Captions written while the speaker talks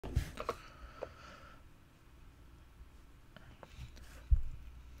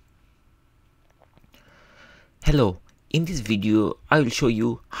Hello, in this video I will show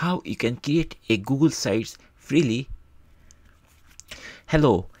you how you can create a Google Sites freely.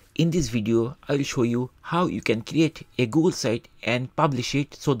 Hello, in this video I will show you how you can create a Google site and publish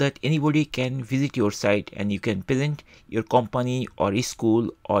it so that anybody can visit your site and you can present your company or a school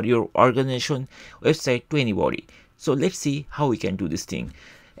or your organization website to anybody. So let's see how we can do this thing.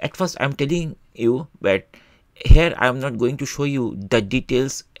 At first I'm telling you that here I am not going to show you the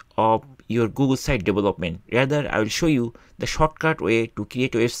details of your Google site development. Rather, I will show you the shortcut way to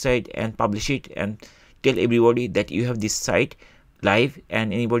create a website and publish it and tell everybody that you have this site live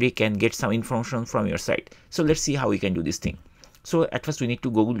and anybody can get some information from your site. So let's see how we can do this thing. So at first we need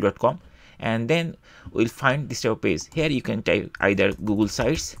to google.com and then we'll find this type of page. Here you can type either Google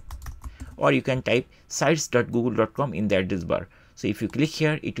Sites or you can type sites.google.com in the address bar. So if you click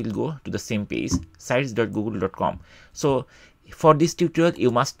here, it will go to the same page, sites.google.com. So for this tutorial, you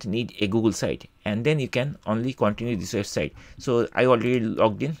must need a Google site and then you can only continue this website. So I already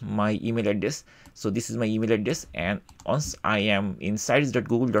logged in my email address. So this is my email address, and once I am in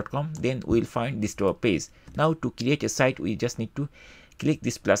sites.google.com, then we will find this page. Now to create a site, we just need to click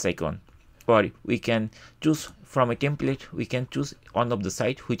this plus icon, or we can choose from a template. We can choose one of the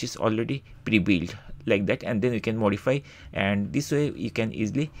site which is already pre-built like that, and then we can modify, and this way you can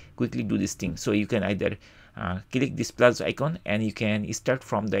easily quickly do this thing. So you can either click this plus icon and you can start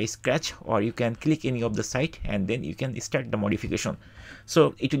from the scratch, or you can click any of the site and then you can start the modification.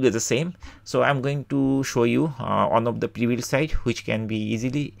 So it will be the same. So I'm going to show you one of the pre-built site which can be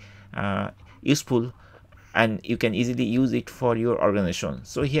easily useful and you can easily use it for your organization.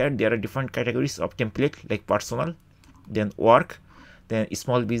 So here there are different categories of template, like personal, then work, then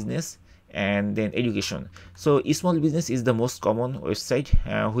small business, and then education. So small business is the most common website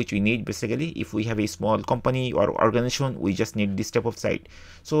which we need. Basically, if we have a small company or organization, we just need this type of site.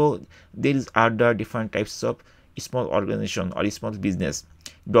 So there are the different types of small organization or small business: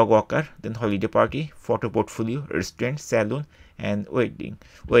 dog walker, then holiday party, photo portfolio, restaurant, salon, and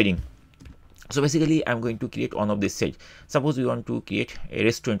wedding. So basically I'm going to create one of this site. Suppose we want to create a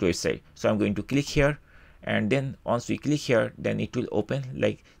restaurant website. So I'm going to click here, and then once we click here, then it will open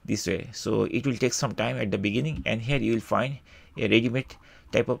like this way. So it will take some time at the beginning, and here you will find a ready-made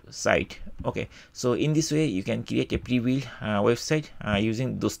type of site. Okay, so in this way you can create a pre-built website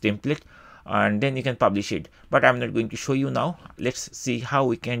using those templates, and then you can publish it. But I'm not going to show you now. Let's see how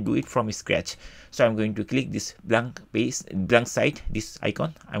we can do it from scratch. So I'm going to click this blank page, blank site, this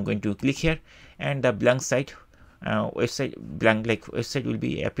icon. I'm going to click here, and the blank site website, blank like website will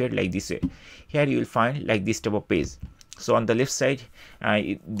be appeared like this way. Here you will find like this type of page. So on the left side,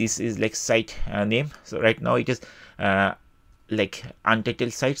 this is like site name. So right now it is like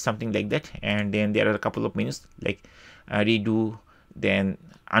untitled site, something like that. And then there are a couple of menus like redo, then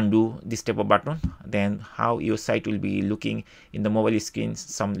undo, this type of button, then how your site will be looking in the mobile screen,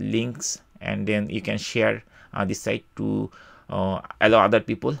 some links, and then you can share this site to allow other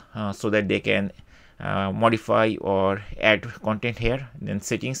people so that they can modify or add content here. Then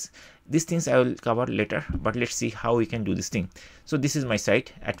settings, these things I will cover later, but let's see how we can do this thing. So this is my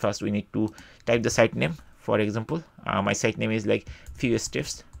site. At first we need to type the site name. For example, my site name is like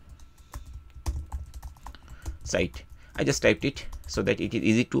FewSteps site. I just typed it so that it is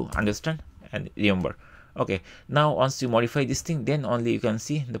easy to understand and remember. Okay, now once you modify this thing, then only you can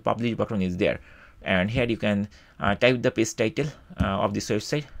see the publish button is there, and here you can type the page title of this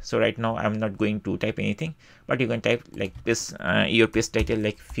website. So right now I'm not going to type anything, but you can type like this your page title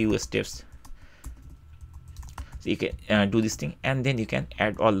like FewSteps. So you can do this thing, and then you can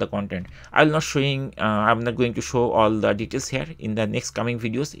add all the content. I'm not going to show all the details here. In the next coming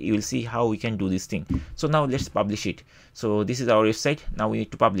videos you will see how we can do this thing. So now let's publish it. So this is our website. Now we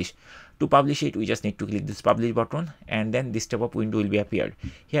need to publish. To publish it, we just need to click this publish button, and then this type of window will be appeared.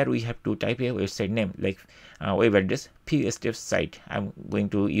 Here we have to type a website name like web address, FewSteps site. I'm going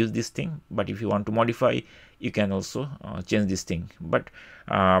to use this thing, but if you want to modify, you can also change this thing. But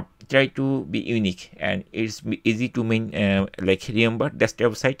try to be unique, and it's easy to like remember that type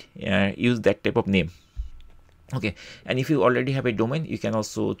of site. Use that type of name. Okay, and if you already have a domain, you can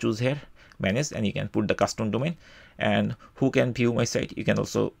also choose here manage, and you can put the custom domain. And who can view my site, you can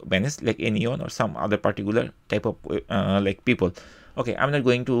also manage like anyone or some other particular type of like people. Okay, I'm not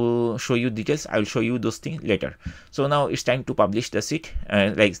going to show you details. I will show you those things later. So now it's time to publish the site,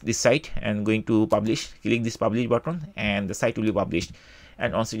 like this site, and going to publish. Click this publish button, and the site will be published.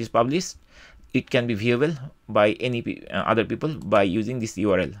 And once it is published, it can be viewable by any other people by using this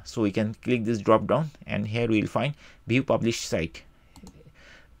URL. So we can click this drop down, and here we will find view published site.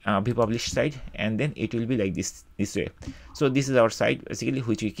 view publish site, and then it will be like this way. So this is our site basically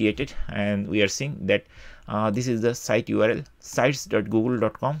which we created, and we are seeing that this is the site URL,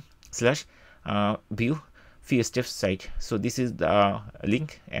 sites.google.com/view FewSteps site. So this is the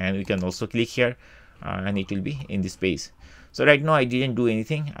link, and we can also click here and it will be in this page. So right now I didn't do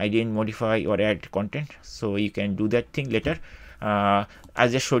anything, I didn't modify or add content, so you can do that thing later. I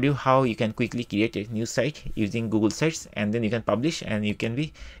just showed you how you can quickly create a new site using Google Sites, and then you can publish, and it can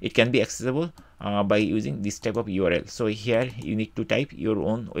be accessible by using this type of URL. So here you need to type your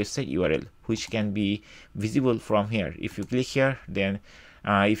own website URL, which can be visible from here. If you click here, then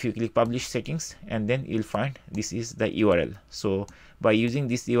if you click publish settings, and then you'll find this is the URL. So by using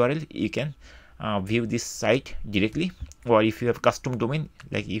this URL you can view this site directly, or if you have custom domain,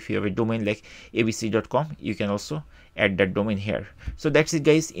 like if you have a domain like abc.com, you can also add that domain here. So that's it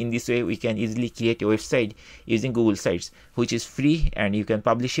guys. In this way we can easily create a website using Google Sites, which is free, and you can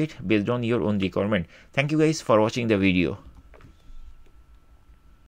publish it based on your own requirement. Thank you guys for watching the video.